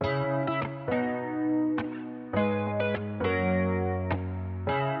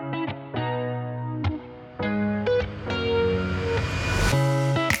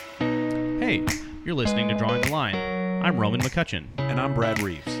Hey, you're listening to Drawing the Line. I'm Roman McCutcheon. And I'm Brad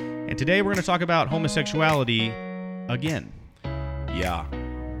Reeves. And today we're going to talk about homosexuality again. Yeah,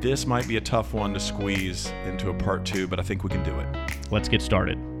 this might be a tough one to squeeze into a part two, but I think we can do it. Let's get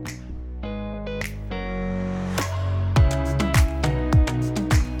started.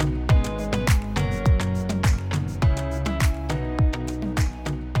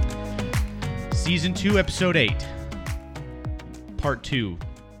 Season 2, Episode 8. Part 2,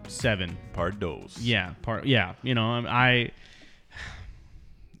 7. Part dos. Yeah,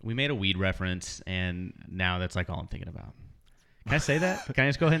 we made a weed reference, and now that's like all I'm thinking about. Can I say that? Can I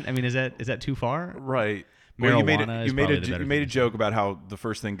just go ahead? I mean, is that too far? Right. Marijuana you made a joke about how the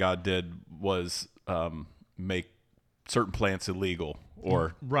first thing God did was make certain plants illegal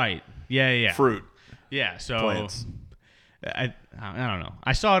or right. Yeah. fruit. Yeah. So plants. I don't know.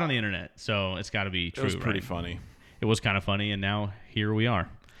 I saw it on the internet, so it's got to be true. It was pretty right? funny. It was kind of funny, and now here we are.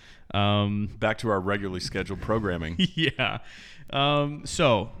 Back to our regularly scheduled programming. Yeah.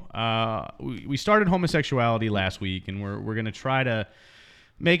 We started homosexuality last week, and we're going to try to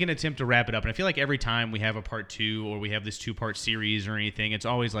make an attempt to wrap it up. And I feel like every time we have a part 2 or we have this 2-part series or anything, it's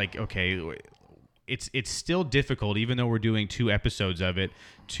always like, okay, it's still difficult, even though we're doing 2 episodes of it,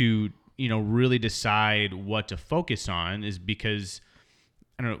 to really decide what to focus on, is because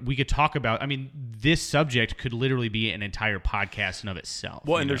I don't know, we could talk about, this subject could literally be an entire podcast in of itself.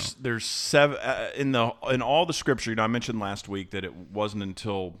 Well, and there's 7 in all the scripture. I mentioned last week that it wasn't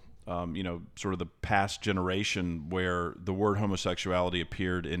until sort of the past generation where the word homosexuality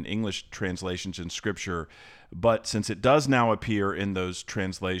appeared in English translations in scripture. But since it does now appear in those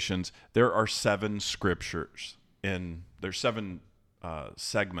translations, there are 7 scriptures there's 7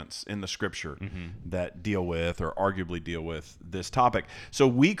 segments in the scripture that deal with or arguably deal with this topic. So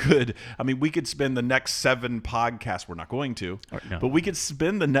we could spend the next 7 podcasts. We're not going to, but we could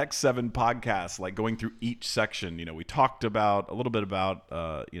spend the next 7 podcasts like going through each section. We talked about a little bit about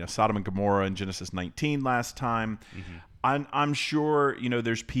Sodom and Gomorrah in Genesis 19 last time. I'm sure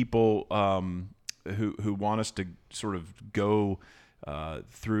there's people who want us to sort of go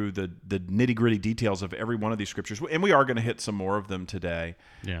through the nitty-gritty details of every one of these scriptures, and we are going to hit some more of them today.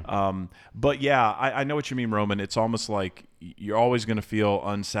 Yeah. But yeah, I know what you mean, Roman. It's almost like you're always going to feel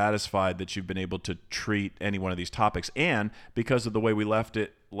unsatisfied that you've been able to treat any one of these topics, and because of the way we left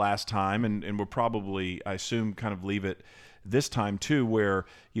it last time, and we'll probably, I assume, kind of leave it this time too, where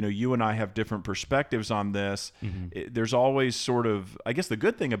you and I have different perspectives on this. There's always sort of, I guess the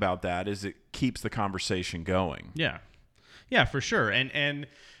good thing about that is it keeps the conversation going. Yeah, for sure. And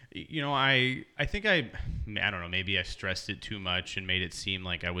I think I don't know, maybe I stressed it too much and made it seem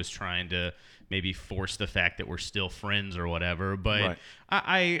like I was trying to maybe force the fact that we're still friends or whatever. But right.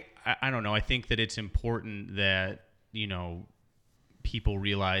 I don't know. I think that it's important that, people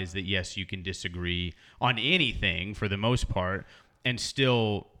realize that, yes, you can disagree on anything for the most part and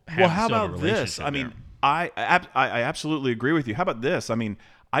still have how about this? There. I absolutely agree with you. How about this?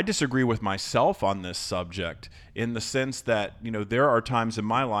 I disagree with myself on this subject in the sense that, there are times in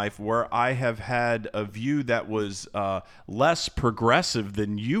my life where I have had a view that was less progressive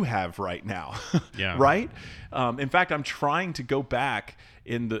than you have right now. Yeah. Right? In fact, I'm trying to go back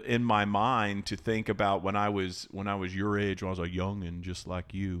in my mind to think about when I was your age, when I was a youngin' just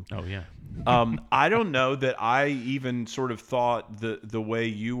like you. Oh, yeah. I don't know that I even sort of thought the way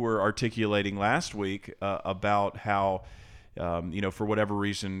you were articulating last week about how for whatever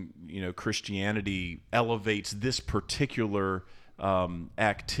reason, Christianity elevates this particular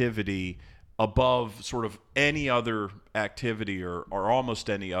activity above sort of any other activity or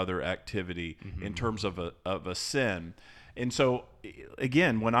almost any other activity in terms of a sin. And so,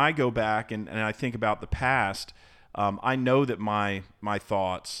 again, when I go back and I think about the past, I know that my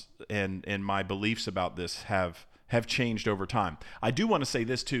thoughts and my beliefs about this have changed over time. I do want to say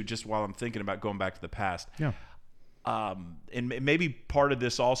this, too, just while I'm thinking about going back to the past. Yeah. And maybe part of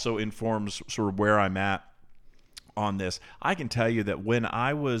this also informs sort of where I'm at on this. I can tell you that when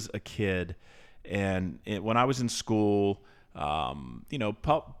I was a kid and when I was in school,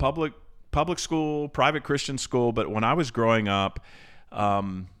 public school, private Christian school, but when I was growing up,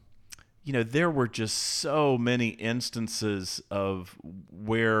 there were just so many instances of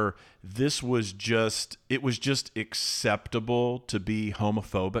where it was just acceptable to be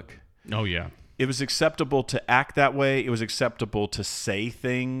homophobic. Oh, yeah. It was acceptable to act that way. It was acceptable to say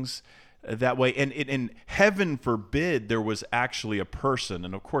things that way. And heaven forbid there was actually a person.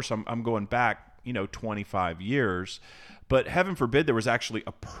 And of course, I'm going back, 25 years. But heaven forbid there was actually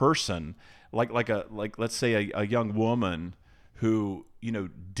a person, like let's say a young woman who,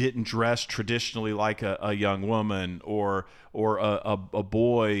 didn't dress traditionally like a young woman, or a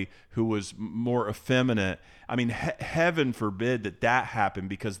boy who was more effeminate. I mean, heaven forbid that happened,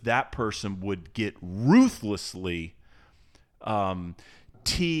 because that person would get ruthlessly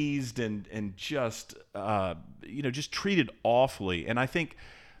teased and just just treated awfully. And I think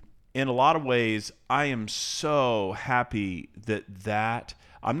in a lot of ways, I am so happy that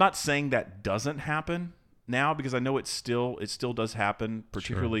I'm not saying that doesn't happen now, because I know it still does happen,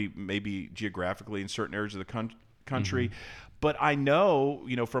 particularly maybe geographically in certain areas of the country. Mm-hmm. But I know,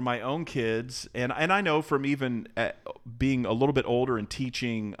 from my own kids, and I know from even being a little bit older and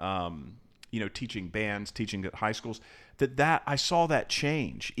teaching, teaching bands, teaching at high schools, that I saw that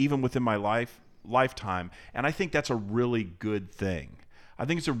change even within my lifetime. And I think that's a really good thing. I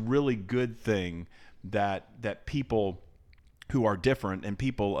think it's a really good thing that people who are different, and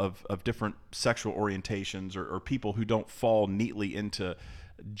people of different sexual orientations, or people who don't fall neatly into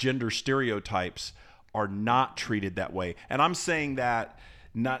gender stereotypes, are not treated that way. And I'm saying that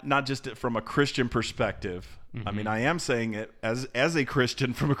not just from a Christian perspective. Mm-hmm. I mean, I am saying it as a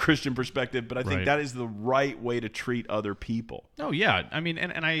Christian from a Christian perspective, but I think that is the right way to treat other people. Oh yeah, I mean,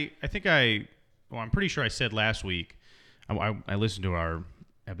 and I think I'm pretty sure I said last week. I listened to our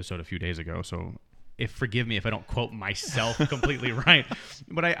episode a few days ago, so forgive me if I don't quote myself completely right.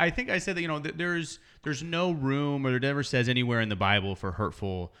 But I think I said that there's no room, or it never says anywhere in the Bible, for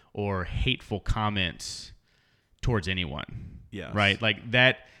hurtful or hateful comments towards anyone. Yes. Right? Like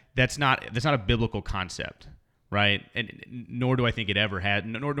that's not a biblical concept, right? And nor do I think it ever had,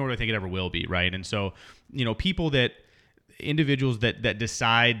 nor do I think it ever will be, right? And so, individuals that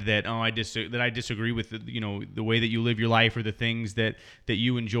decide that I disagree with the way that you live your life, or the things that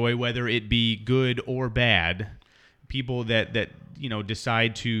you enjoy, whether it be good or bad, people that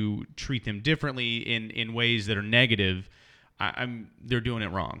decide to treat them differently in ways that are negative, they're doing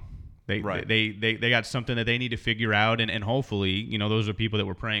it wrong. They got something that they need to figure out, and hopefully those are people that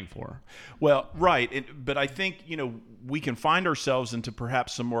we're praying for. Well, right, but I think we can find ourselves into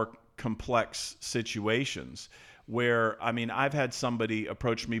perhaps some more complex situations. Where, I mean, I've had somebody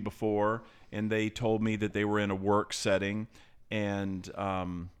approach me before, and they told me that they were in a work setting, and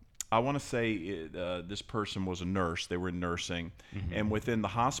I want to say this person was a nurse. They were in nursing, mm-hmm. and within the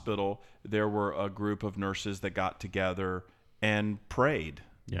hospital, there were a group of nurses that got together and prayed,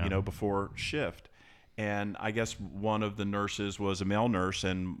 before shift. And I guess one of the nurses was a male nurse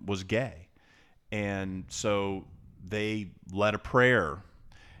and was gay, and so they led a prayer,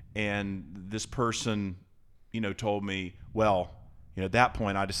 and this person told me, well, at that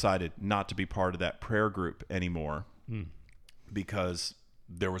point I decided not to be part of that prayer group anymore because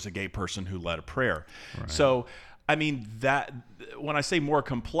there was a gay person who led a prayer. Right. So, I mean, that when I say more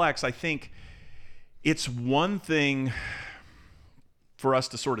complex, I think it's one thing for us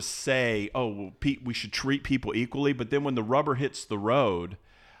to sort of say, we should treat people equally, but then when the rubber hits the road,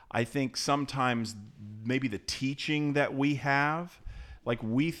 I think sometimes maybe the teaching that we have, like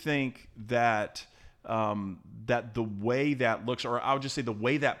we think that that the way that looks, or I would just say the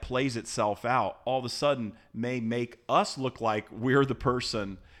way that plays itself out, all of a sudden may make us look like we're the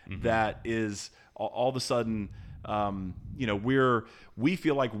person mm-hmm. that is all of a sudden, we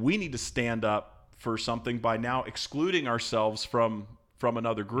feel like we need to stand up for something by now excluding ourselves from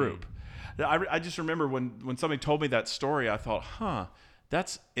another group. Mm. I just remember when somebody told me that story, I thought,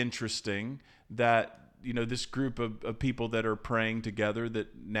 that's interesting that, this group of people that are praying together, that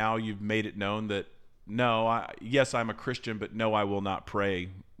now you've made it known that, no, yes, I'm a Christian, but no, I will not pray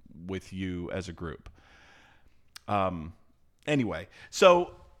with you as a group. Anyway,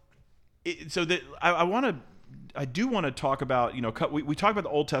 so that I do want to talk about, we talked about the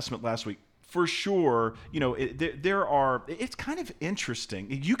Old Testament last week. For sure, it's kind of interesting.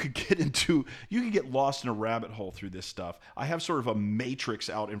 You could get lost in a rabbit hole through this stuff. I have sort of a matrix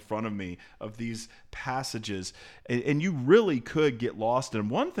out in front of me of these passages, and you really could get lost. And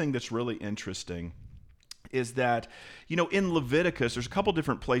one thing that's really interesting is that, in Leviticus, there's a couple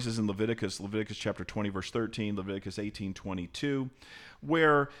different places in Leviticus chapter 20, verse 13, Leviticus 18:22,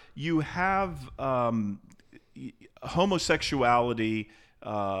 where you have homosexuality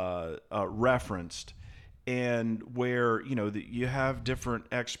referenced, and where you have different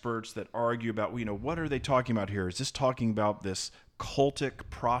experts that argue about what are they talking about here? Is this talking about this cultic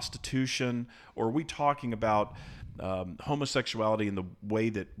prostitution, or are we talking about homosexuality in the way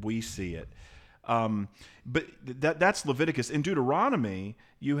that we see it? But that's Leviticus. In Deuteronomy,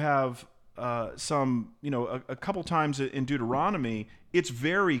 you have a couple times in Deuteronomy, it's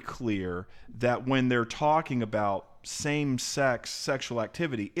very clear that when they're talking about same-sex sexual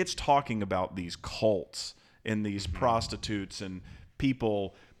activity, it's talking about these cults in these prostitutes and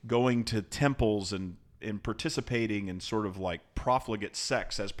people going to temples and participating in sort of like profligate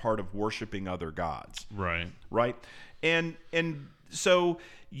sex as part of worshiping other gods. Right. And so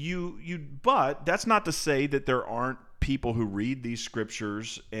but that's not to say that there aren't people who read these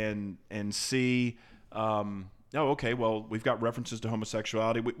scriptures and see, okay, well, we've got references to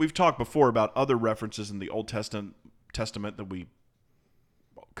homosexuality. We've talked before about other references in the Old Testament that we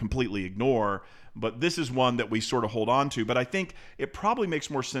completely ignore, but this is one that we sort of hold on to. But I think it probably makes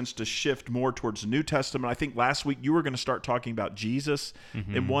more sense to shift more towards the New Testament. I think last week you were going to start talking about Jesus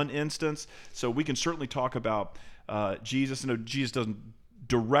in one instance, so we can certainly talk about Jesus. I know Jesus doesn't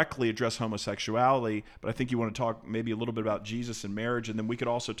directly address homosexuality, but I think you want to talk maybe a little bit about Jesus and marriage, and then we could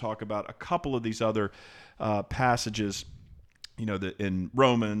also talk about a couple of these other passages, in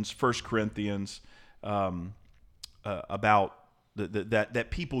Romans, 1 Corinthians, about that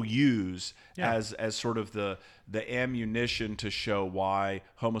people use as sort of the ammunition to show why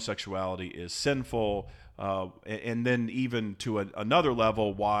homosexuality is sinful, and then even to another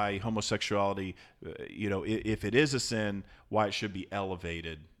level, why homosexuality, if it is a sin, why it should be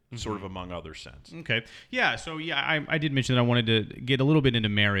elevated, sort of among other sins. Okay. Yeah. So I did mention that I wanted to get a little bit into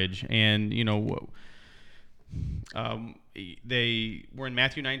marriage, and they were in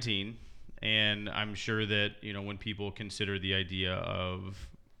Matthew 19. And I'm sure that when people consider the idea of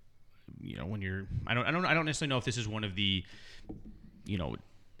when you're I don't necessarily know if this is one of the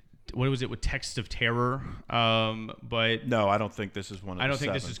what was it with texts of terror, but no, I don't think this is one of I don't the think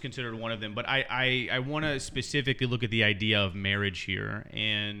seven. This is considered one of them, but I want to specifically look at the idea of marriage here.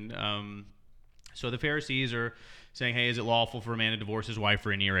 And so the Pharisees are saying, hey, is it lawful for a man to divorce his wife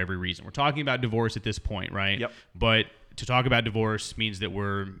for any or every reason? We're talking about divorce at this point, right? Yep. But to talk about divorce means that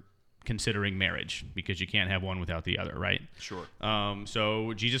we're considering marriage, because you can't have one without the other, right? Sure.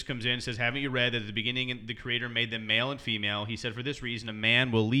 So Jesus comes in and says, haven't you read that at the beginning the Creator made them male and female? He said, for this reason, a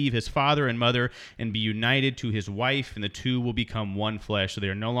man will leave his father and mother and be united to his wife, and the two will become one flesh. So they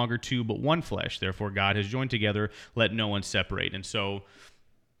are no longer two, but one flesh. Therefore, God has joined together. Let no one separate. And so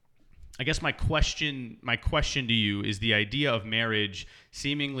I guess my question to you is the idea of marriage.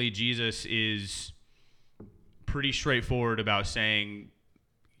 Seemingly, Jesus is pretty straightforward about saying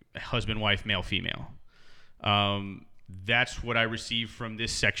husband, wife, male, female. That's what I received from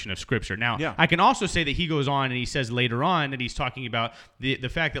this section of Scripture. Now, I can also say that he goes on and he says later on that he's talking about the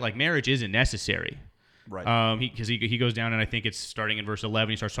fact that marriage isn't necessary. Right. Because he goes down, and I think it's starting in verse 11.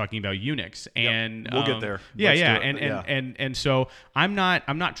 He starts talking about eunuchs, and we'll get there. And so I'm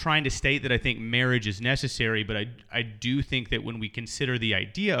not trying to state that I think marriage is necessary, but I do think that when we consider the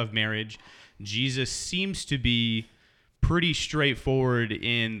idea of marriage, Jesus seems to be pretty straightforward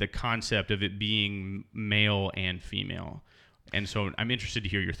in the concept of it being male and female. And so I'm interested to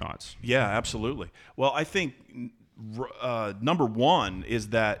hear your thoughts. Yeah, absolutely. Well, I think number one is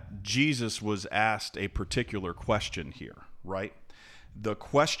that Jesus was asked a particular question here, right? The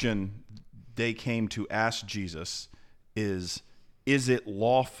question they came to ask Jesus is it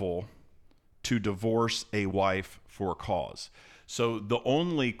lawful to divorce a wife for a cause? So the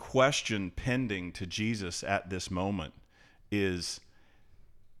only question pending to Jesus at this moment is,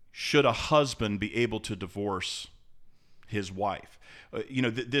 should a husband be able to divorce his wife?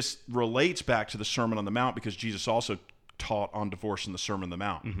 This relates back to the Sermon on the Mount, because Jesus also taught on divorce in the Sermon on the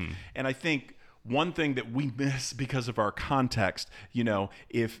Mount. Mm-hmm. And I think one thing that we miss because of our context,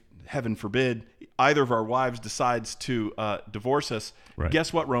 if, heaven forbid, either of our wives decides to divorce us, right,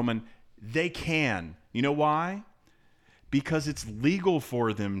 guess what, Roman? They can. You know why? Because it's legal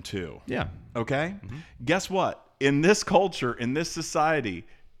for them to. Yeah. Okay? Mm-hmm. Guess what? In this culture, in this society,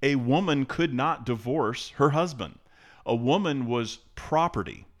 a woman could not divorce her husband. A woman was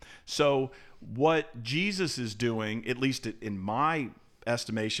property. So what Jesus is doing, at least in my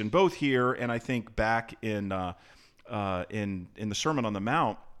estimation, both here and I think back in the Sermon on the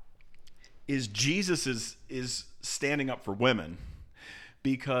Mount, is Jesus is standing up for women,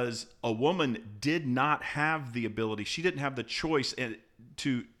 because a woman did not have the ability, she didn't have the choice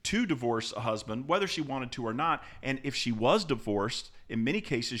to divorce a husband, whether she wanted to or not. And if she was divorced, in many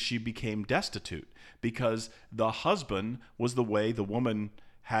cases she became destitute, because the husband was the way the woman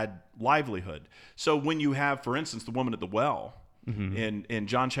had livelihood. So when you have, for instance, the woman at the well, mm-hmm, in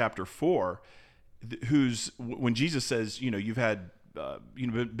John chapter 4, when Jesus says, you've had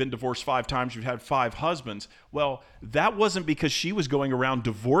been divorced 5 times, you've had 5 husbands. Well, that wasn't because she was going around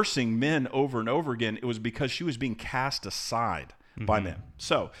divorcing men over and over again. It was because she was being cast aside, mm-hmm, by men.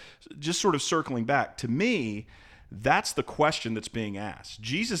 So just sort of circling back, to me, that's the question that's being asked.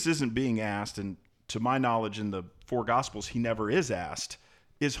 Jesus isn't being asked, and to my knowledge in the 4 Gospels, he never is asked,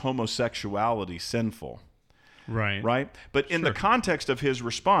 is homosexuality sinful? Right. Right? But in the context of his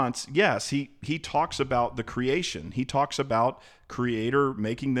response, yes, he talks about the creation. He talks about Creator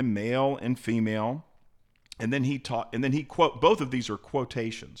making them male and female. And then he quote, both of these are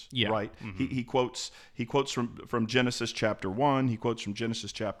quotations, right? Mm-hmm. He quotes from Genesis chapter 1, he quotes from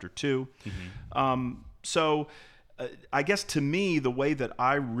Genesis chapter 2. So I guess to me, the way that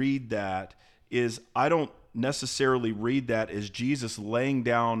I read that is I don't necessarily read that as Jesus laying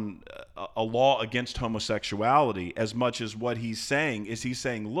down a law against homosexuality as much as what he's saying is he's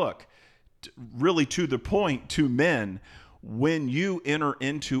saying, look, really to the point to men, when you enter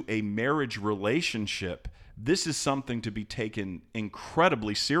into a marriage relationship, this is something to be taken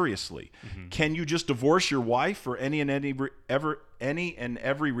incredibly seriously. Mm-hmm. Can you just divorce your wife for any and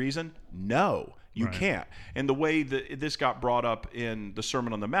every reason? No, you can't. And the way that this got brought up in the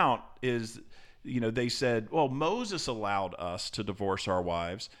Sermon on the Mount is, they said, well, Moses allowed us to divorce our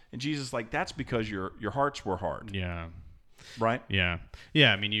wives. And Jesus is like, that's because your hearts were hard. Yeah. Right? Yeah.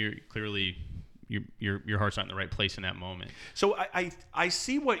 Yeah. I mean, you clearly, your heart's not in the right place in that moment. So I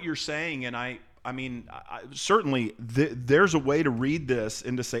see what you're saying. And I mean, certainly there's a way to read this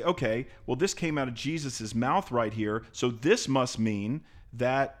and to say, okay, well, this came out of Jesus's mouth right here. So this must mean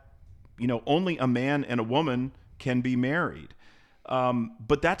that, only a man and a woman can be married.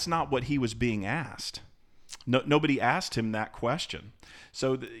 But that's not what he was being asked. Nobody asked him that question.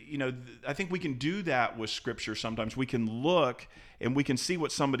 So, I think we can do that with Scripture sometimes. We can look and we can see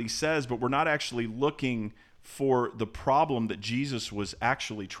what somebody says, but we're not actually looking for the problem that Jesus was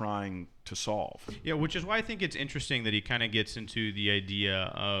actually trying to solve. Yeah, which is why I think it's interesting that he kind of gets into the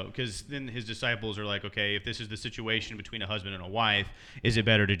idea of, because then his disciples are like, okay, if this is the situation between a husband and a wife, is it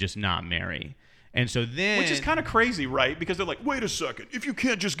better to just not marry? And so then... Which is kind of crazy, right? Because they're like, wait a second, if you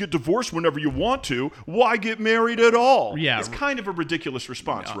can't just get divorced whenever you want to, why get married at all? Yeah. It's kind of a ridiculous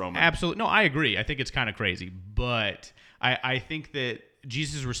response, Roman. Absolutely. No, I agree. I think it's kind of crazy. But I think that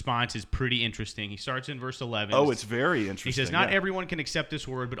Jesus' response is pretty interesting. He starts in verse 11. Oh, it's very interesting. He says, not everyone can accept this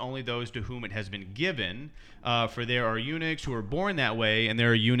word, but only those to whom it has been given. For there are eunuchs who are born that way, and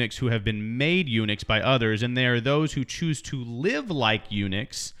there are eunuchs who have been made eunuchs by others, and there are those who choose to live like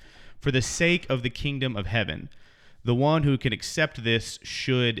eunuchs for the sake of the kingdom of heaven. The one who can accept this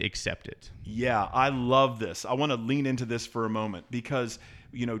should accept it. Yeah, I love this. I want to lean into this for a moment because,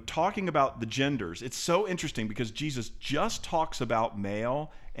 talking about the genders, it's so interesting because Jesus just talks about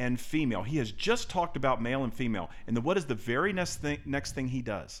male and female. He has just talked about male and female. And then what is the very next thing he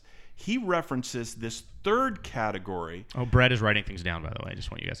does? He references this third category. Oh, Brett is writing things down, by the way. I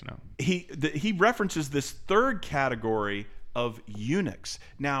just want you guys to know. He references this third category of eunuchs.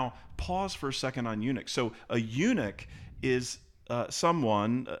 Now, pause for a second on eunuchs. So a eunuch is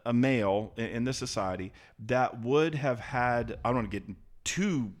someone, a male in this society, that would have had, I don't want to get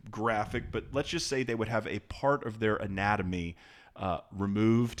too graphic, but let's just say they would have a part of their anatomy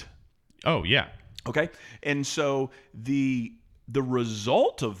removed. Oh, yeah. Okay. And so the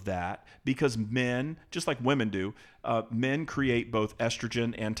result of that, because men, just like women do, men create both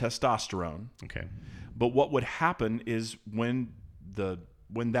estrogen and testosterone. Okay. But what would happen is when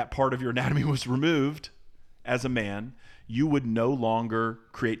that part of your anatomy was removed as a man, you would no longer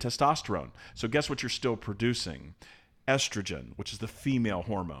create testosterone. So guess what you're still producing? Estrogen, which is the female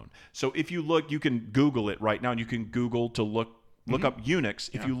hormone. So if you look, you can Google it right now, and you can Google to look up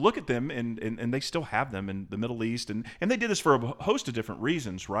eunuchs. If you look at them, and they still have them in the Middle East, and they did this for a host of different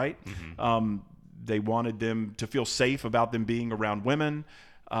reasons, right? Mm-hmm. They wanted them to feel safe about them being around women.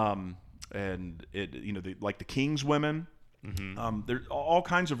 And like the king's women. Mm-hmm. There's all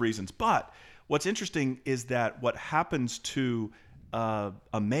kinds of reasons. But what's interesting is that what happens to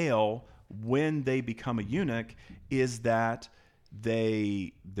a male when they become a eunuch is that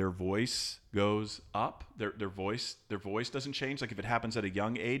their voice goes up. Their voice doesn't change. Like if it happens at a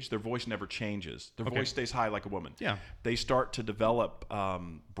young age, their voice never changes. Their voice stays high like a woman. Yeah. They start to develop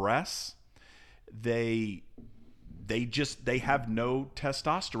breasts. They have no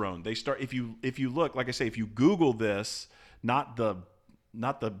testosterone. They start, if you look, like I say, if you Google this, not the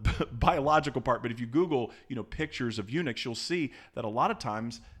biological part, but if you Google, pictures of eunuchs, you'll see that a lot of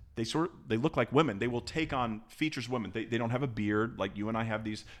times they look like women. They will take on features of women. They don't have a beard like you and I have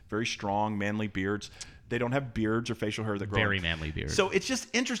these very strong, manly beards. They don't have beards or facial hair that grow. Very manly beard. So it's just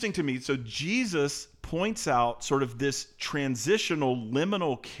interesting to me. So Jesus points out sort of this transitional,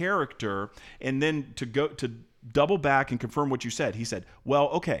 liminal character, and then to double back and confirm what you said. He said, well,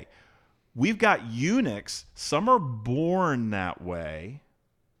 okay, we've got eunuchs. Some are born that way.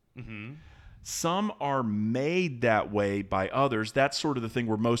 Mm-hmm. Some are made that way by others. That's sort of the thing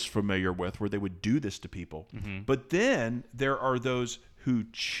we're most familiar with, where they would do this to people. Mm-hmm. But then there are those who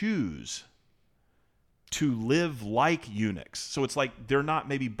choose to live like eunuchs. So it's like they're not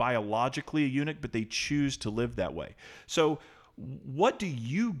maybe biologically a eunuch, but they choose to live that way. So what do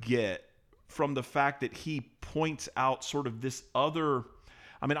you get from the fact that he points out sort of this other,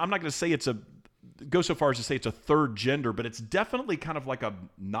 I mean, I'm not going to say go so far as to say it's a third gender, but it's definitely kind of like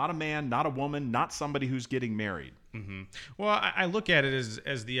not a man, not a woman, not somebody who's getting married. Mm-hmm. Well, I look at it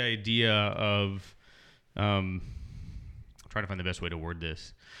as the idea of, trying to find the best way to word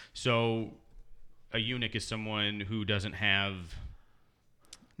this. So a eunuch is someone who doesn't have...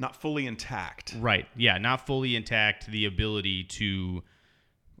 Not fully intact. Right. Yeah, not fully intact, the ability to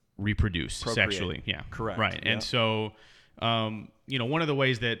reproduce sexually. Yeah. Correct. Right. Yeah. And so, one of the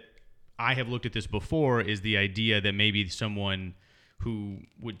ways that I have looked at this before is the idea that maybe someone who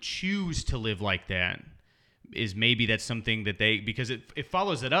would choose to live like that is maybe that's something that because it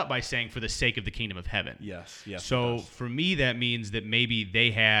follows it up by saying for the sake of the kingdom of heaven. Yes. So for me, that means that maybe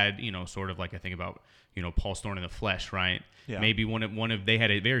they had, sort of like I think about, Paul's thorn in the flesh, right? Yeah. Maybe they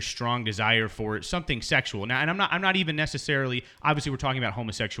had a very strong desire for something sexual. Now, and I'm not even necessarily, obviously we're talking about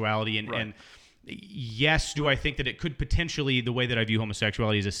homosexuality and yes, do I think that it could potentially, the way that I view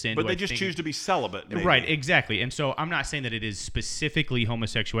homosexuality as a sin. But they just choose to be celibate. Maybe. Right, exactly. And so I'm not saying that it is specifically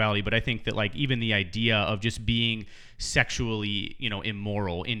homosexuality, but I think that like even the idea of just being sexually,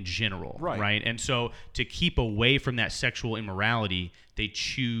 immoral in general, right? And so to keep away from that sexual immorality, they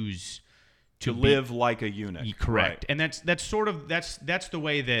choose to live like a eunuch. Correct. Right. And that's sort of that's the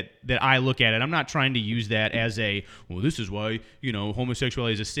way that I look at it. I'm not trying to use that as this is why,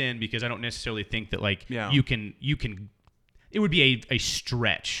 homosexuality is a sin, because I don't necessarily think that you can it would be a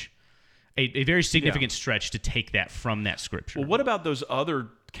stretch. A very significant stretch to take that from that scripture. Well, what about those other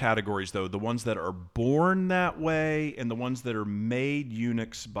categories though? The ones that are born that way and the ones that are made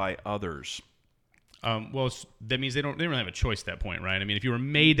eunuchs by others? That means they don't really have a choice at that point, right? I mean, if you were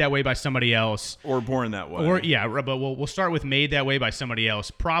made that way by somebody else, or born that way, but we'll start with made that way by somebody else.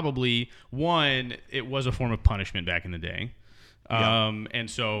 Probably one, it was a form of punishment back in the day, and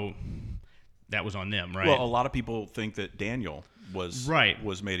so that was on them, right? Well, a lot of people think that Daniel was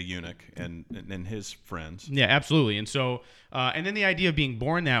made a eunuch, and his friends. Yeah, absolutely. And so, and then the idea of being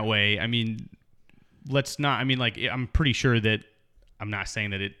born that way. I mean, I'm pretty sure that. I'm not saying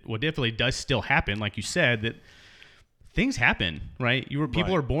that it definitely does still happen, like you said, that things happen, right?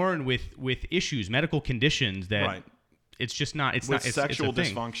 People are born with issues, medical conditions that it's just not. It's with not sexual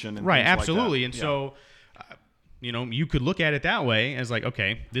dysfunction, and right? Things Absolutely, like that. And so, you could look at it that way as like,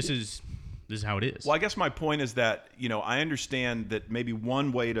 okay, this is how it is. Well, I guess my point is that I understand that maybe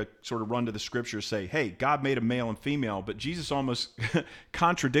one way to sort of run to the scriptures say, hey, God made a male and female, but Jesus almost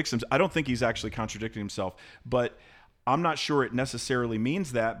contradicts him. I don't think he's actually contradicting himself, but I'm not sure it necessarily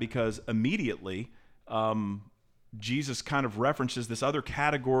means that, because immediately Jesus kind of references this other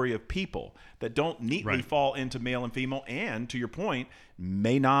category of people that don't neatly fall into male and female, and to your point,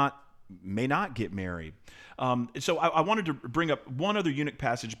 may not get married. So I wanted to bring up one other eunuch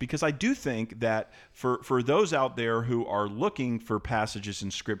passage, because I do think that for those out there who are looking for passages in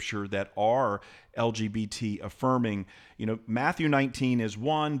Scripture that are LGBT affirming, Matthew 19 is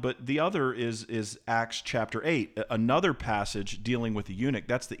one, but the other is Acts chapter 8, another passage dealing with the eunuch.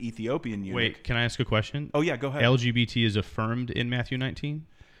 That's the Ethiopian eunuch. Wait, can I ask a question? Oh yeah, go ahead. LGBT is affirmed in Matthew 19?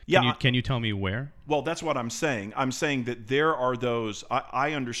 Can you tell me where? Well, that's what I'm saying. I'm saying that there are those.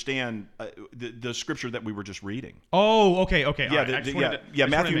 I understand the scripture that we were just reading. Oh, okay. Yeah,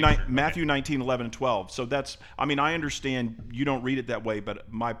 Matthew 19, 11, and 12. So that's. I mean, I understand you don't read it that way, but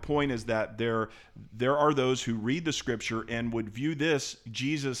my point is that there are those who read the scripture and would view this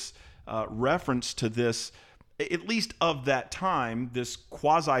Jesus reference to this, at least of that time, this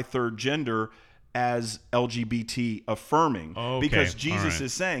quasi third gender, as LGBT affirming, because Jesus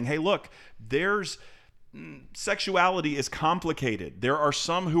is saying, hey, look, sexuality is complicated. There are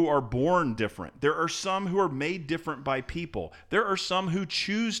some who are born different. There are some who are made different by people. There are some who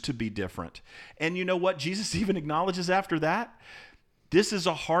choose to be different. And you know what? Jesus even acknowledges after that, this is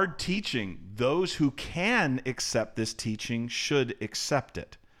a hard teaching. Those who can accept this teaching should accept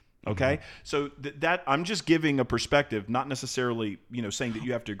it. Okay, so that I'm just giving a perspective, not necessarily saying that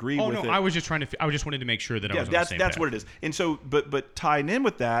you have to agree with it. I was just I just wanted to make sure that I was on the same that's path. what it is. And so, but tying in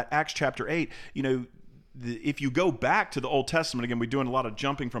with that, Acts chapter 8, if you go back to the Old Testament, again, we're doing a lot of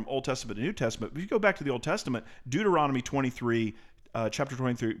jumping from Old Testament to New Testament. But if you go back to the Old Testament, Deuteronomy 23. Chapter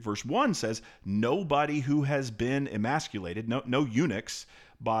 23, verse 1 says, nobody who has been emasculated, no eunuchs,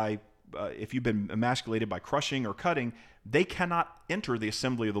 if you've been emasculated by crushing or cutting, they cannot enter the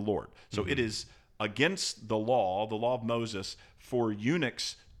assembly of the Lord. So it is against the law of Moses, for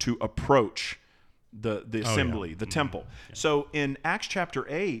eunuchs to approach the assembly, the temple. Yeah. So in Acts chapter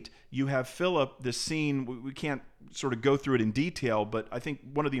 8, you have Philip, this scene, we can't sort of go through it in detail, but I think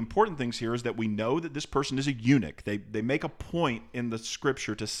one of the important things here is that we know that this person is a eunuch. They make a point in the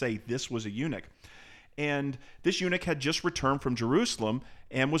scripture to say this was a eunuch. And this eunuch had just returned from Jerusalem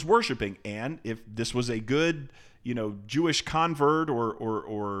and was worshiping. And if this was a good, Jewish convert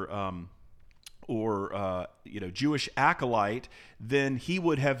or Jewish acolyte, then he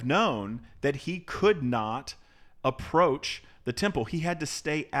would have known that he could not approach the temple. He had to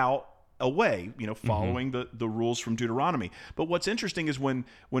stay out away, following the rules from Deuteronomy. But what's interesting is when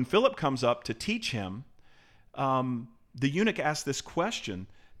Philip comes up to teach him, the eunuch asks this question.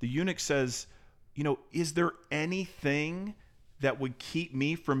 The eunuch says, is there anything that would keep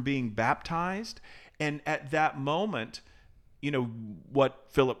me from being baptized? And at that moment, what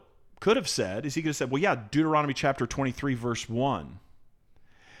Philip could have said is he could have said, well, yeah, Deuteronomy chapter 23, verse 1.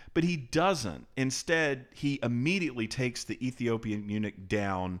 But he doesn't. Instead, he immediately takes the Ethiopian eunuch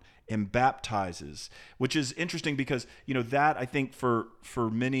down and baptizes, which is interesting because, that I think for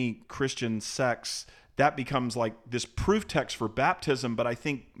many Christian sects, that becomes like this proof text for baptism. But I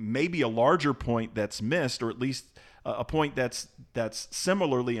think maybe a larger point that's missed, or at least a point that's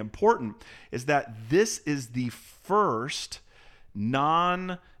similarly important, is that this is the first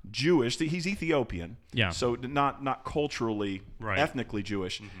non-Jewish, he's Ethiopian, so not culturally, ethnically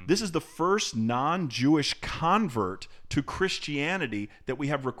Jewish. This is the first non-Jewish convert to Christianity that we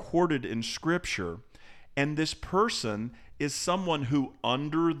have recorded in Scripture. And this person is someone who,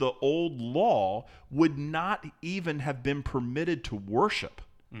 under the old law, would not even have been permitted to worship.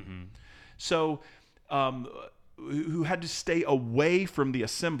 So, who had to stay away from the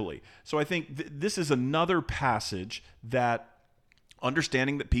assembly. So I think this is another passage that,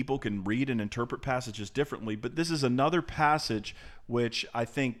 understanding that people can read and interpret passages differently, but this is another passage which I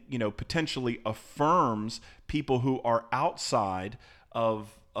think, potentially affirms people who are outside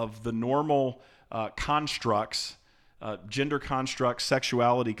of the normal constructs, gender constructs,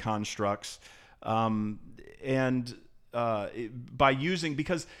 sexuality constructs, by using,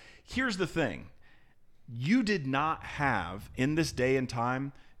 because here's the thing, you did not have, in this day and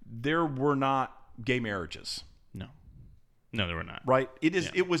time, there were not gay marriages. No, there were not. Right?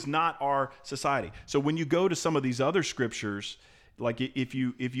 It was not our society. So when you go to some of these other scriptures, like if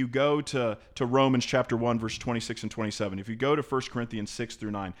you go to Romans chapter 1, verse 26 and 27, if you go to 1 Corinthians 6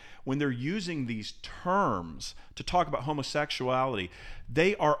 through 9, when they're using these terms to talk about homosexuality,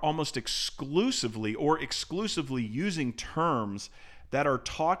 they are almost exclusively using terms that are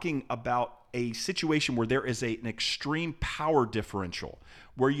talking about a situation where there is an extreme power differential,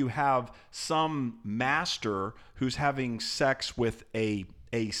 where you have some master who's having sex with a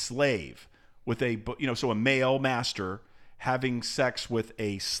slave, so a male master having sex with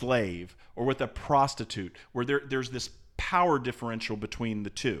a slave or with a prostitute, where there's this power differential between the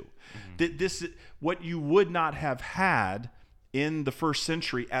two. This, what you would not have had in the first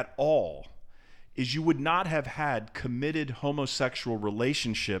century at all, is you would not have had committed homosexual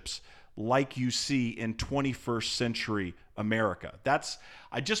relationships like you see in 21st century America.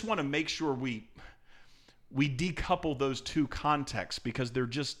 I just want to make sure we decouple those two contexts, because they're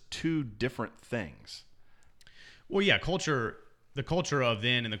just two different things. Well, yeah, the culture of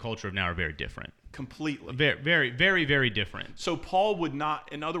then and the culture of now are very different. Completely. Very, very, very, very different. So Paul would not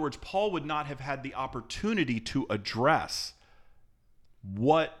have had the opportunity to address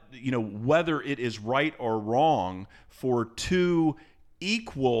whether it is right or wrong for two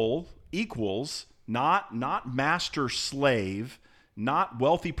equals, not master slave, not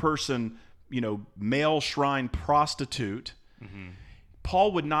wealthy person, male shrine prostitute.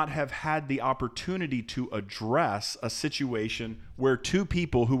 Paul would not have had the opportunity to address a situation where two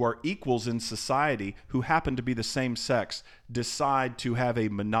people who are equals in society, who happen to be the same sex, decide to have a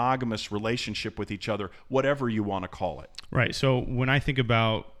monogamous relationship with each other, whatever you want to call it. Right. So when I think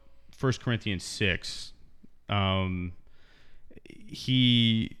about 1 Corinthians 6,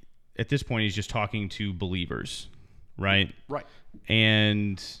 he, at this point, he's just talking to believers, right? Right.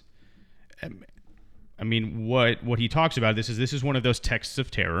 And I mean, what he talks about, this is one of those texts of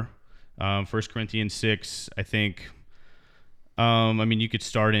terror. 1 Corinthians 6, I think. You could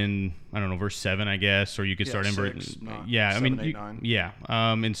start in, verse 7, I guess, or you could start in verse 7, 8, 9. Yeah.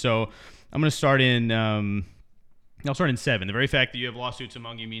 And so I'm going to start in. I'll start in 7. The very fact that you have lawsuits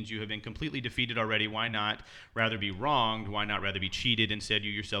among you means you have been completely defeated already. Why not rather be wronged? Why not rather be cheated? Instead, you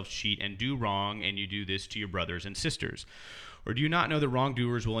yourselves cheat and do wrong, and you do this to your brothers and sisters. Or do you not know that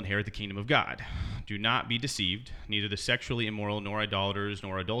wrongdoers will inherit the kingdom of God? Do not be deceived. Neither the sexually immoral, nor idolaters,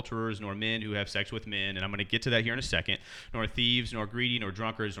 nor adulterers, nor men who have sex with men, and I'm going to get to that here in a second, nor thieves, nor greedy, nor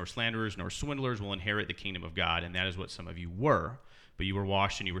drunkards, nor slanderers, nor swindlers will inherit the kingdom of God. And that is what some of you were. but you were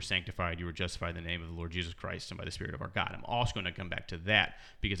washed and you were sanctified, you were justified in the name of the Lord Jesus Christ and by the Spirit of our God. I'm also going to come back to that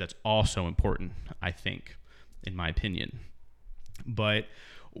because that's also important, I think, in my opinion. But,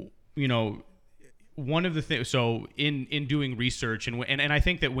 one of the things, so in doing research, and I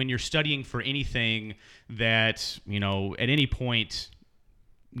think that when you're studying for anything that, at any point,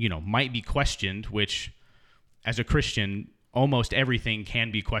 might be questioned, which as a Christian, almost everything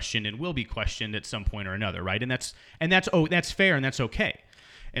can be questioned and will be questioned at some point or another, right? And that's fair and that's okay.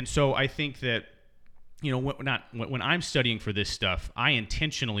 And so I think that, when I'm studying for this stuff, I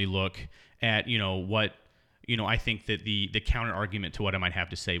intentionally look at, what I think that the counter argument to what I might have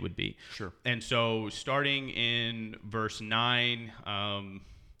to say would be. Sure. And so starting in verse 9,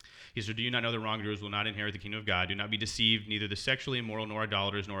 he said, "Do you not know that wrongdoers will not inherit the kingdom of God? Do not be deceived, neither the sexually immoral, nor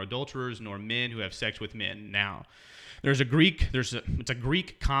idolaters, nor adulterers, nor men who have sex with men." Now, it's a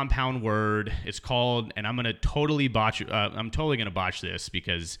Greek compound word. It's called, and I'm going to totally botch this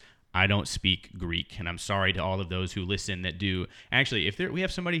because I don't speak Greek, and I'm sorry to all of those who listen that do. Actually, if we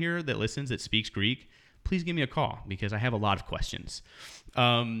have somebody here that listens that speaks Greek, please give me a call because I have a lot of questions.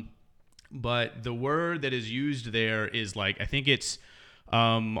 But the word that is used there is I think it's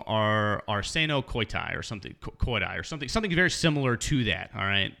arseno koitai or something very similar to that. All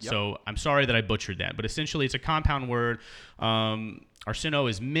right. Yep. So I'm sorry that I butchered that, but essentially it's a compound word. Arseno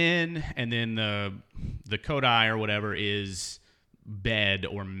is men, and then the kodai or whatever is bed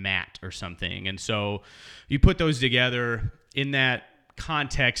or mat or something. And so you put those together in that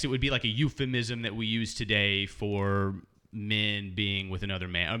context, it would be like a euphemism that we use today for men being with another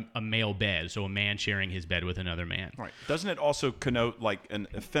man, a male bed, so a man sharing his bed with another man. Right. Doesn't it also connote an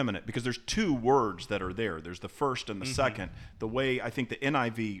effeminate? Because there's two words that are there. There's the first and the second. The way I think the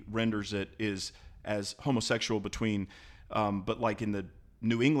NIV renders it is as homosexual between, but in the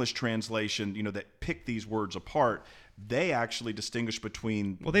New English translation, that pick these words apart, they actually distinguish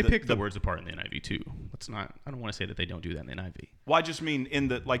between. Well, they pick the words apart in the NIV too. I don't want to say that they don't do that in the NIV. Well, I just mean in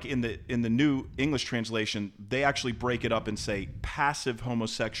the New English translation, they actually break it up and say passive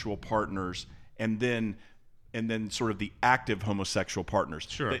homosexual partners, and then sort of the active homosexual partners.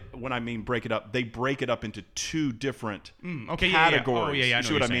 Sure. When I mean break it up, they break it up into two different categories. Yeah. You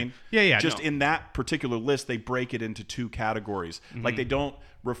see what I mean? Yeah. Just in that particular list, they break it into two categories. They don't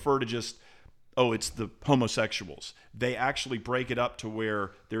refer to just, it's the homosexuals. They actually break it up to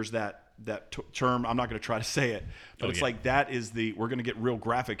where there's that term. I'm not going to try to say it, but that is we're going to get real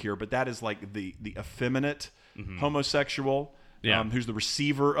graphic here, but that is the effeminate homosexual. Yeah. Who's the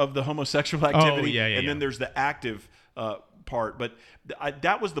receiver of the homosexual activity. And then there's the active part. But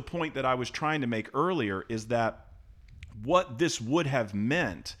that was the point that I was trying to make earlier, is that what this would have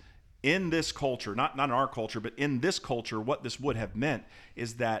meant in this culture, not in our culture, but in this culture, what this would have meant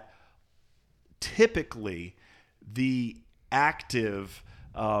is that typically the active,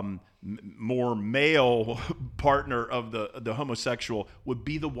 more male partner of the homosexual would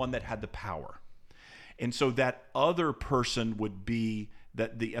be the one that had the power. And so that other person would be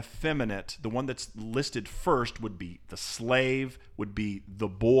that the effeminate, the one that's listed first, would be the slave, would be the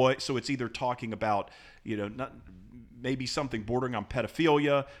boy. So it's either talking about, maybe something bordering on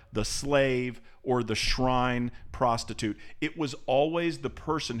pedophilia, the slave, or the shrine prostitute. It was always the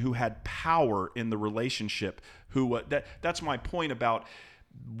person who had power in the relationship who, that's my point about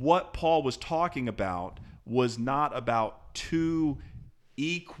what Paul was talking about was not about two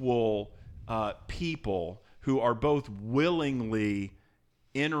equal people who are both willingly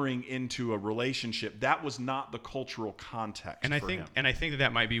entering into a relationship. That was not the cultural context. And I think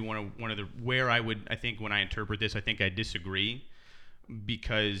that might be one of the where I think when I interpret this, I think I disagree,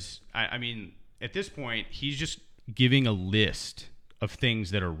 because I mean at this point he's just giving a list of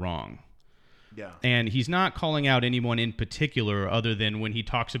things that are wrong. Yeah. And he's not calling out anyone in particular, other than when he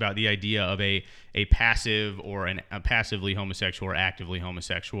talks about the idea of a passive or a passively homosexual or actively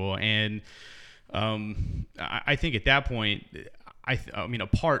homosexual. And I think at that point, I mean, a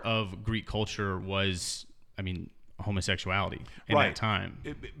part of Greek culture was, homosexuality in that time.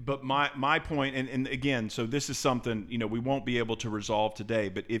 But my point, and again, so this is something, we won't be able to resolve today,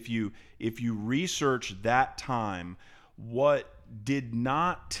 but if you research that time, what did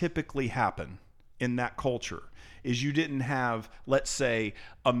not typically happen in that culture is you didn't have, let's say,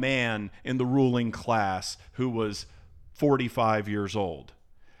 a man in the ruling class who was 45 years old,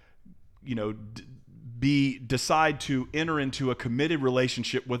 decide to enter into a committed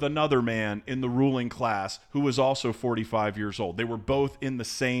relationship with another man in the ruling class who was also 45 years old. They were both in the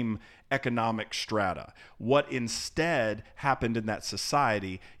same economic strata. What instead happened in that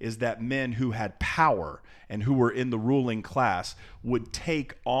society is that men who had power and who were in the ruling class would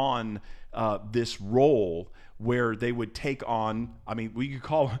take on this role where they would take on, I mean, we could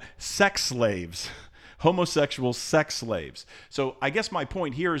call sex slaves, homosexual sex slaves. So I guess my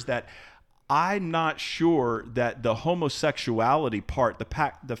point here is that I'm not sure that the homosexuality part, the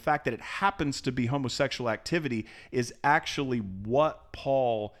fact that it happens to be homosexual activity, is actually what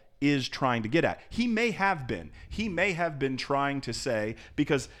Paul is trying to get at. He may have been trying to say,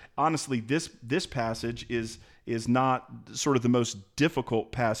 because honestly, this passage is not sort of the most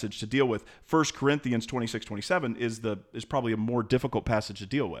difficult passage to deal with. 1 Corinthians 26-27 is probably a more difficult passage to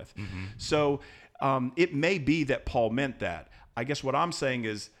deal with. Mm-hmm. So it may be that Paul meant that. I guess what I'm saying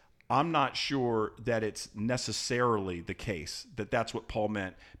is, I'm not sure that it's necessarily the case that that's what Paul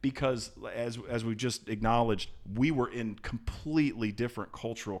meant, because as we just acknowledged, we were in completely different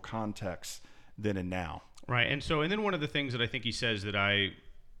cultural contexts then and now. Right. And then one of the things that I think he says that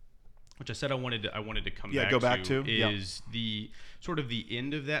which I said I wanted to go back to is the sort of the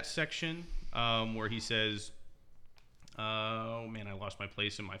end of that section where he says, oh man, I lost my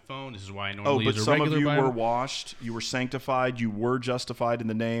place in my phone. This is why I normally use a regular Bible. But some of you were washed, you were sanctified, you were justified in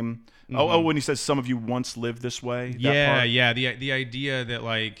the name. Mm-hmm. When he says some of you once lived this way. Yeah. The idea that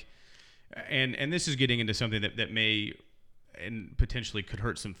like, and this is getting into something that may and potentially could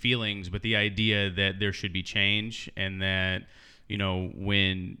hurt some feelings, but the idea that there should be change, and that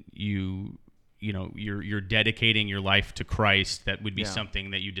when you're dedicating your life to Christ, that would be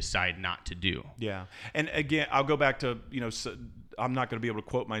something that you decide not to do. Yeah. And again, I'll go back to, I'm not going to be able to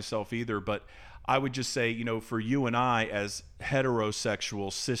quote myself either, but I would just say, for you and I as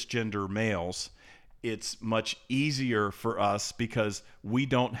heterosexual cisgender males, it's much easier for us because we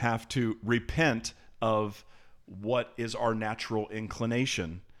don't have to repent of what is our natural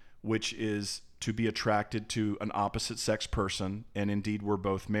inclination, which is to be attracted to an opposite sex person. And indeed, we're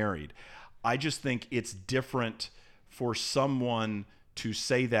both married. I just think it's different for someone to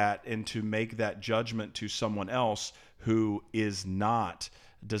say that and to make that judgment to someone else who does not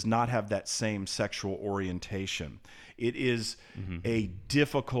have that same sexual orientation. It is a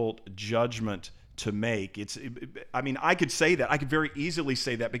difficult judgment to make. I could say that. I could very easily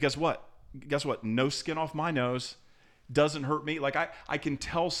say that because guess what? No skin off my nose doesn't hurt me. Like I can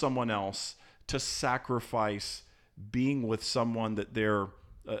tell someone else to sacrifice being with someone that they're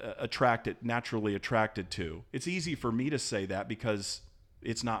naturally attracted to. It's easy for me to say that because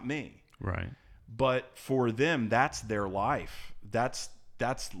it's not me. Right. But for them, that's their life. That's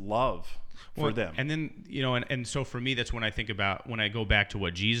love for them. And then, and so for me, that's when I go back to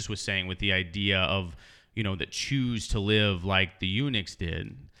what Jesus was saying with the idea of, that choose to live like the eunuchs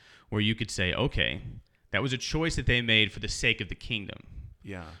did, where you could say, okay, that was a choice that they made for the sake of the kingdom.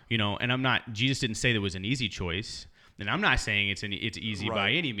 Yeah. And Jesus didn't say there was an easy choice. And I'm not saying it's easy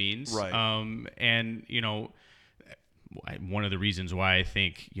by any means. Right. One of the reasons why I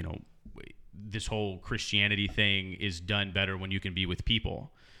think, this whole Christianity thing is done better when you can be with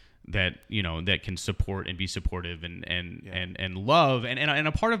people that, that can support and be supportive and love. And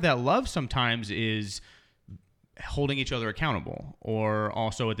a part of that love sometimes is holding each other accountable, or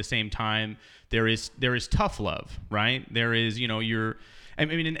also at the same time, there is tough love, right? There is,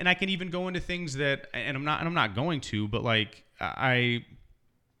 and I can even go into things that, and I'm not going to, but like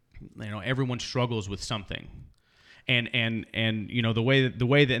everyone struggles with something, and the way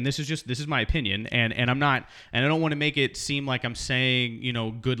that, and this is my opinion, and I don't want to make it seem like I'm saying,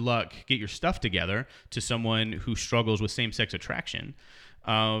 good luck, get your stuff together to someone who struggles with same-sex attraction.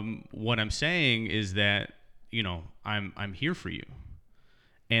 What I'm saying is that, I'm here for you,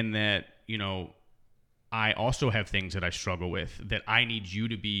 and that, I also have things that I struggle with that I need you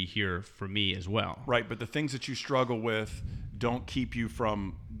to be here for me as well. Right, but the things that you struggle with don't keep you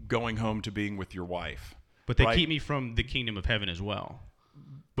from going home to being with your wife. But they keep me from the kingdom of heaven as well,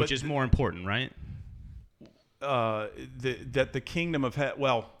 which is more important, right? That the kingdom of heaven,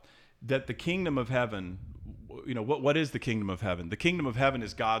 what is the kingdom of heaven? The kingdom of heaven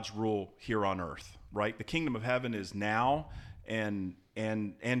is God's rule here on earth, right? The kingdom of heaven is now and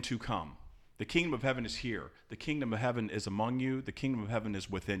to come. The kingdom of heaven is here. The kingdom of heaven is among you. The kingdom of heaven is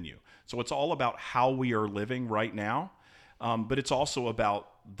within you. So it's all about how we are living right now, but it's also about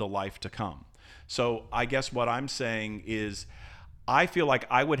the life to come. So I guess what I'm saying is I feel like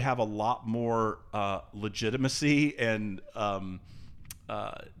I would have a lot more legitimacy and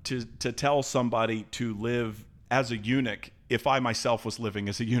to tell somebody to live as a eunuch if I myself was living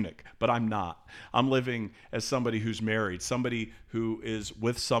as a eunuch, but I'm not. I'm living as somebody who's married, somebody who is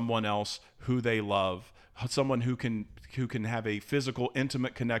with someone else who they love, someone who can have a physical,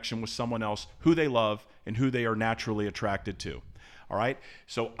 intimate connection with someone else who they love and who they are naturally attracted to. All right?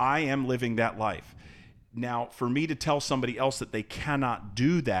 So I am living that life. Now, for me to tell somebody else that they cannot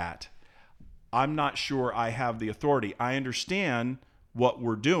do that, I'm not sure I have the authority. I understand what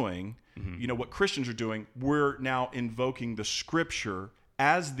we're doing, what Christians are doing. We're now invoking the Scripture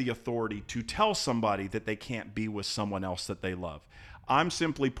as the authority to tell somebody that they can't be with someone else that they love. I'm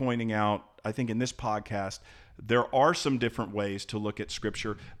simply pointing out, I think in this podcast, there are some different ways to look at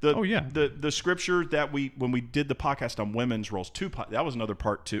Scripture. The Scripture that when we did the podcast on women's roles, that was another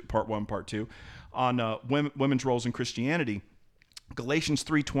part one, part two, on women's roles in Christianity. Galatians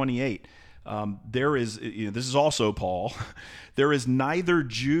 3:28. There is, this is also Paul. There is neither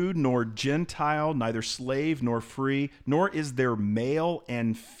Jew nor Gentile, neither slave nor free, nor is there male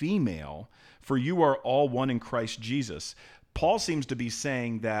and female, for you are all one in Christ Jesus. Paul seems to be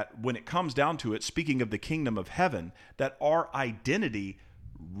saying that when it comes down to it, speaking of the kingdom of heaven, that our identity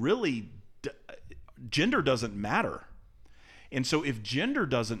really, gender doesn't matter. And so if gender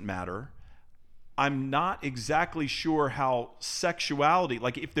doesn't matter, I'm not exactly sure how sexuality,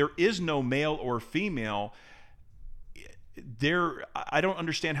 like if there is no male or female, I don't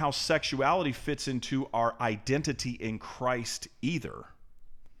understand how sexuality fits into our identity in Christ either.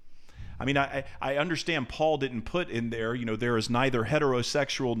 I mean, I understand Paul didn't put in there, there is neither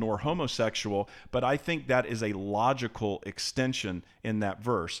heterosexual nor homosexual, but I think that is a logical extension in that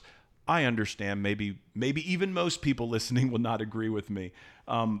verse. I understand maybe even most people listening will not agree with me,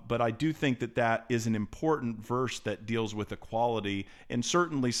 but I do think that is an important verse that deals with equality, and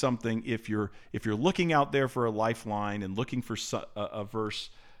certainly something if you're looking out there for a lifeline and looking for a verse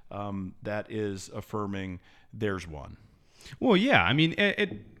that is affirming, there's one. Well, yeah, I mean,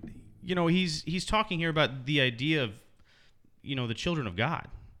 he's talking here about the idea of, the children of God,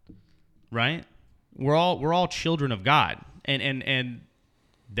 right? We're all children of God, and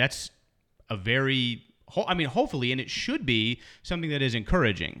that's a very, hopefully, and it should be something that is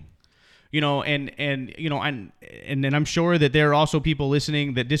encouraging, and I'm sure that there are also people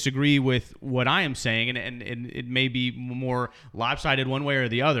listening that disagree with what I am saying, and it may be more lopsided one way or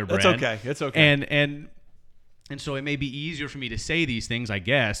the other, Brad. It's okay. And so it may be easier for me to say these things, I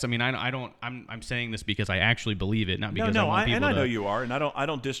guess. I mean, I'm saying this because I actually believe it, not because I want people to. I know you are, and I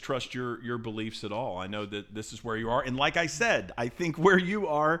don't distrust your beliefs at all. I know that this is where you are, and like I said, I think where you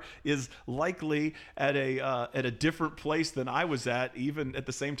are is likely at a different place than I was at, even at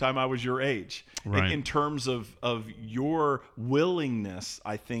the same time I was your age. Right. In terms of your willingness,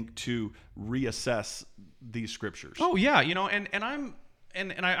 I think, to reassess these scriptures. Oh yeah, I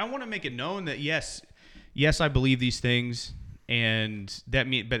want to make it known that yes, I believe these things, but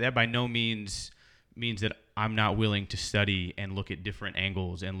that by no means that I'm not willing to study and look at different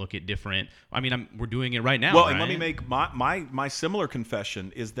angles and look at different. I mean, we're doing it right now. Well, right? And let me make my similar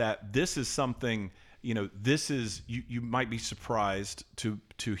confession is that this is something. This is you might be surprised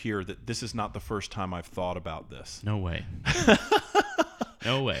to hear that this is not the first time I've thought about this. No way.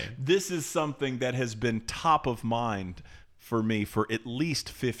 No way. This is something that has been top of mind for me for at least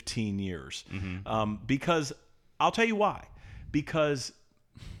 15 years. Because I'll tell you why. Because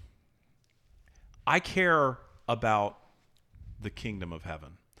I care about the kingdom of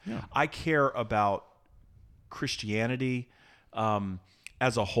heaven. Yeah. I care about Christianity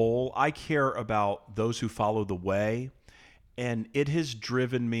as a whole. I care about those who follow the way. And it has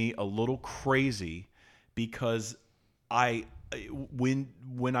driven me a little crazy because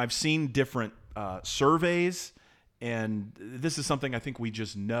when I've seen different surveys, and this is something I think we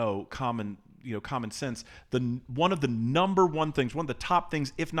just know, common sense. One of the top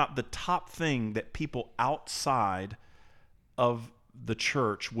things, if not the top thing that people outside of the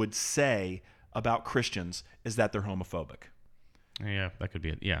church would say about Christians is that they're homophobic. Yeah, that could be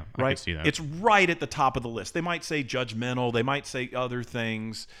it. Yeah, right? I can see that. It's right at the top of the list. They might say judgmental. They might say other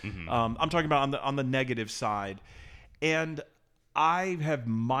things. I'm talking about on the negative side. And I have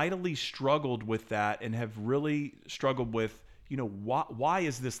mightily struggled with that and have really struggled with, why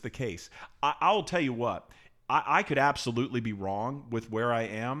is this the case? I'll tell you what, I could absolutely be wrong with where I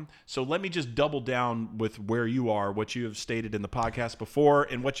am. So let me just double down with where you are, what you have stated in the podcast before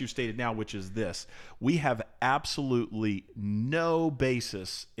and what you've stated now, which is this. We have absolutely no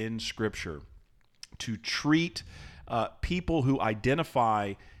basis in Scripture to treat people who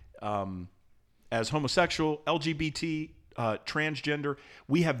identify as homosexual, LGBT, transgender.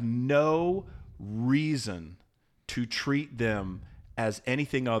 We have no reason to treat them as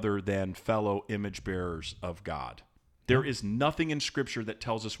anything other than fellow image bearers of God. There is nothing in Scripture that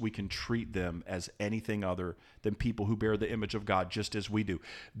tells us we can treat them as anything other than people who bear the image of God, just as we do.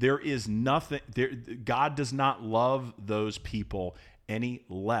 There is nothing. God does not love those people any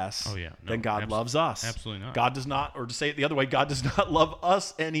less Oh, yeah. No, than God loves us. Absolutely not. God does not, or to say it the other way, God does not love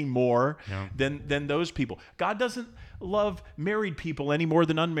us any more No. than those people. God doesn't love married people any more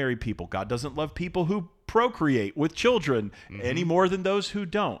than unmarried people. God doesn't love people who procreate with children any more than those who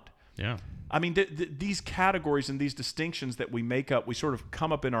don't. Yeah. I mean, these categories and these distinctions that we make up, we sort of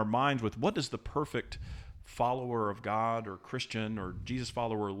come up in our minds with what does the perfect follower of God or Christian or Jesus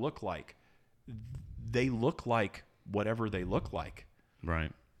follower look like? They look like whatever they look like.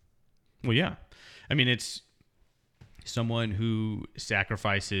 Right. Well, yeah. I mean, it's someone who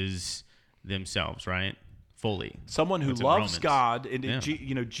sacrifices themselves, right? Fully. Someone who That's in loves Romans. God, and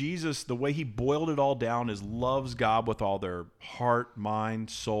Yeah. Jesus, the way he boiled it all down is loves God with all their heart, mind,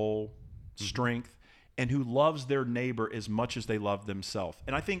 soul, strength, and who loves their neighbor as much as they love themselves.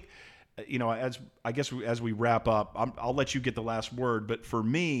 And I think, as we wrap up, I'll let you get the last word, but for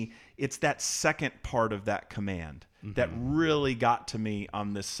me, it's that second part of that command that really got to me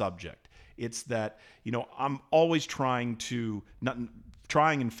on this subject. It's that, I'm always trying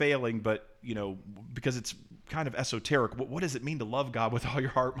and failing, but, because it's kind of esoteric. What does it mean to love God with all your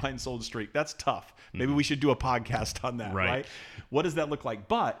heart, mind, soul, and strength? That's tough. Maybe we should do a podcast on that, right? What does that look like?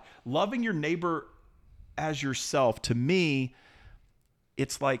 But loving your neighbor as yourself, to me,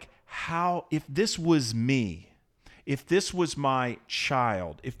 it's like if this was me, if this was my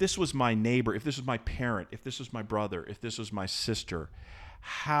child, if this was my neighbor, if this was my parent, if this was my brother, if this was my sister,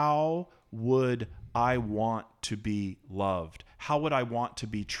 how would I want to be loved? How would I want to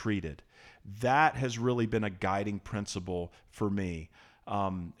be treated? That has really been a guiding principle for me.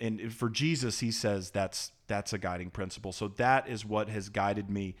 And for Jesus, he says that's a guiding principle. So that is what has guided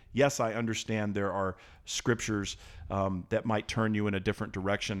me. Yes, I understand there are scriptures that might turn you in a different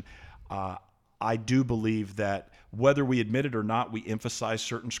direction. I do believe that whether we admit it or not, we emphasize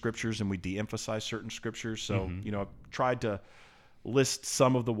certain scriptures and we de-emphasize certain scriptures. So, I've tried to list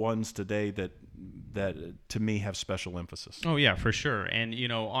some of the ones today that to me have special emphasis. Oh yeah, for sure. And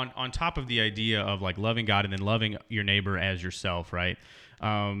on top of the idea of like loving God and then loving your neighbor as yourself, right?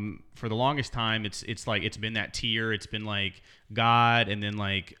 For the longest time, it's like it's been that tier. It's been like God and then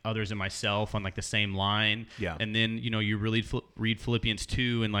like others and myself on like the same line. Yeah. And then you really read Philippians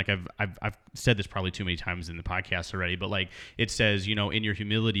 2, and like I've said this probably too many times in the podcast already, but like it says in your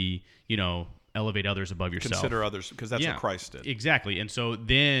humility, elevate others above yourself. Consider others, because that's what Christ did. Exactly. And so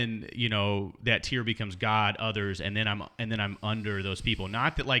then, that tier becomes God, others, and then I'm under those people.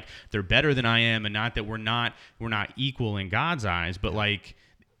 Not that like they're better than I am, and not that we're not equal in God's eyes, but like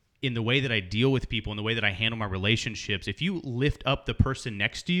in the way that I deal with people, in the way that I handle my relationships, if you lift up the person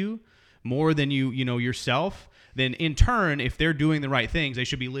next to you more than yourself, then in turn, if they're doing the right things, they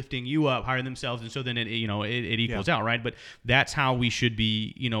should be lifting you up higher than themselves, and so then it equals out, right? But that's how we should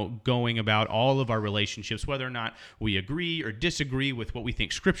be, going about all of our relationships, whether or not we agree or disagree with what we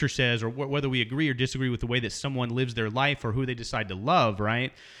think Scripture says, or whether we agree or disagree with the way that someone lives their life or who they decide to love,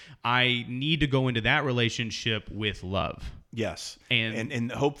 right? I need to go into that relationship with love. Yes,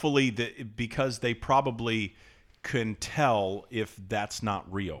 and hopefully because they probably can tell if that's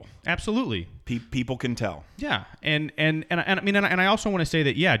not real. Absolutely. People can tell. Yeah. And I also want to say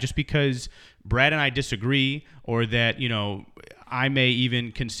that, just because Brad and I disagree, or that, I may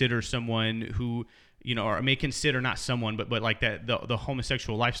even consider someone who, or may consider not someone, but like that the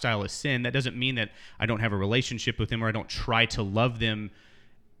homosexual lifestyle is sin, that doesn't mean that I don't have a relationship with them or I don't try to love them,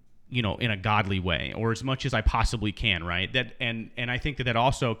 in a godly way, or as much as I possibly can, right? That and I think that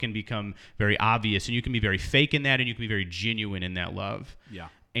also can become very obvious, and you can be very fake in that, and you can be very genuine in that love. Yeah.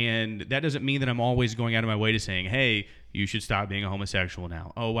 And that doesn't mean that I'm always going out of my way to saying, hey, you should stop being a homosexual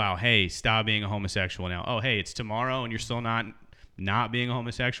now. Oh, wow. Hey, stop being a homosexual now. Oh, hey, it's tomorrow and you're still not being a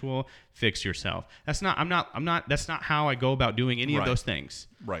homosexual. Fix yourself. That's not how I go about doing any of those things.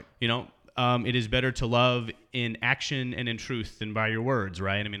 Right. It is better to love in action and in truth than by your words,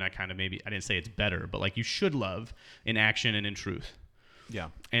 right? I mean, I didn't say it's better, but like you should love in action and in truth. Yeah.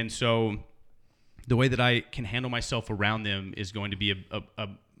 And so the way that I can handle myself around them is going to be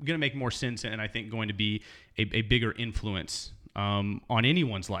going to make more sense, and I think going to be a bigger influence on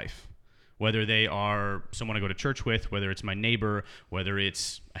anyone's life, whether they are someone I go to church with, whether it's my neighbor, whether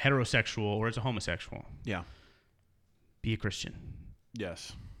it's a heterosexual or it's a homosexual. Yeah. Be a Christian.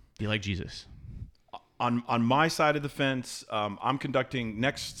 Yes. Be like Jesus. On my side of the fence,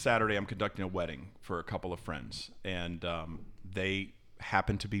 next Saturday, I'm conducting a wedding for a couple of friends, and they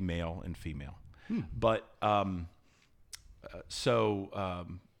happen to be male and female. But I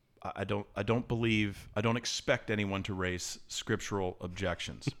don't expect anyone to raise scriptural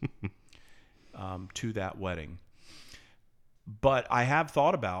objections to that wedding. But I have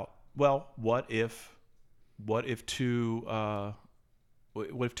thought about, well, what if two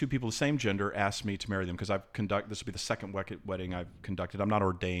what if two people of the same gender ask me to marry them? Because this will be the second wedding I've conducted. I'm not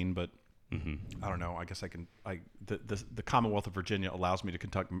ordained, but I don't know. I guess I can. The Commonwealth of Virginia allows me to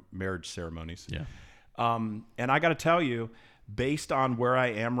conduct marriage ceremonies. Yeah. And I got to tell you, based on where I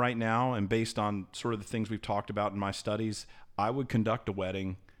am right now, and based on sort of the things we've talked about in my studies, I would conduct a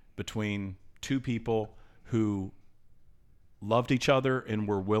wedding between two people who loved each other and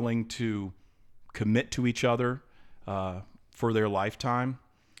were willing to commit to each other for their lifetime,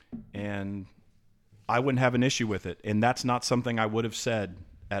 and I wouldn't have an issue with it. And that's not something I would have said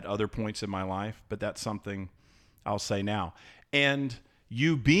at other points in my life, but that's something I'll say now. And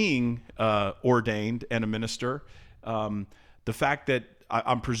you being ordained and a minister, the fact that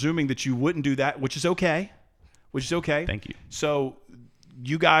I'm presuming that you wouldn't do that, which is okay. Thank you. So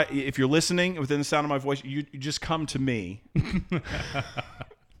you guys, if you're listening within the sound of my voice, you just come to me.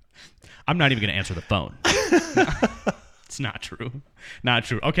 I'm not even going to answer the phone. It's not true. Not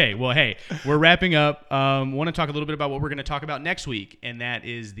true. Okay, well, hey, we're wrapping up. Want to talk a little bit about what we're going to talk about next week, and that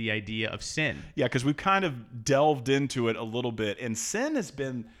is the idea of sin. Yeah, because we've kind of delved into it a little bit, and sin has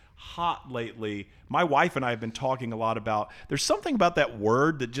been hot lately. My wife and I have been talking a lot about, there's something about that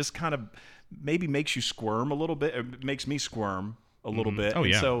word that just kind of maybe makes you squirm a little bit. It makes me squirm a little bit. Oh,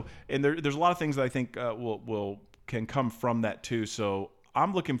 yeah. And there's a lot of things that I think can come from that too. So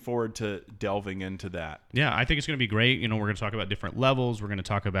I'm looking forward to delving into that. Yeah, I think it's going to be great. We're going to talk about different levels. We're going to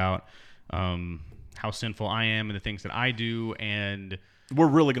talk about how sinful I am and the things that I do, and we're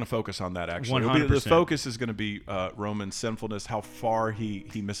really going to focus on that, actually. 100%. The focus is going to be Roman's sinfulness, how far he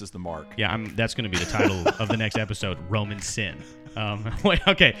misses the mark. Yeah, that's going to be the title of the next episode, Roman Sin.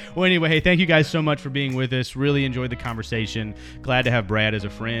 Okay. Well, anyway, hey, thank you guys so much for being with us. Really enjoyed the conversation. Glad to have Brad as a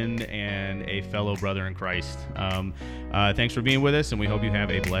friend and a fellow brother in Christ. Thanks for being with us, and we hope you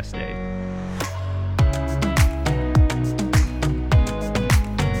have a blessed day.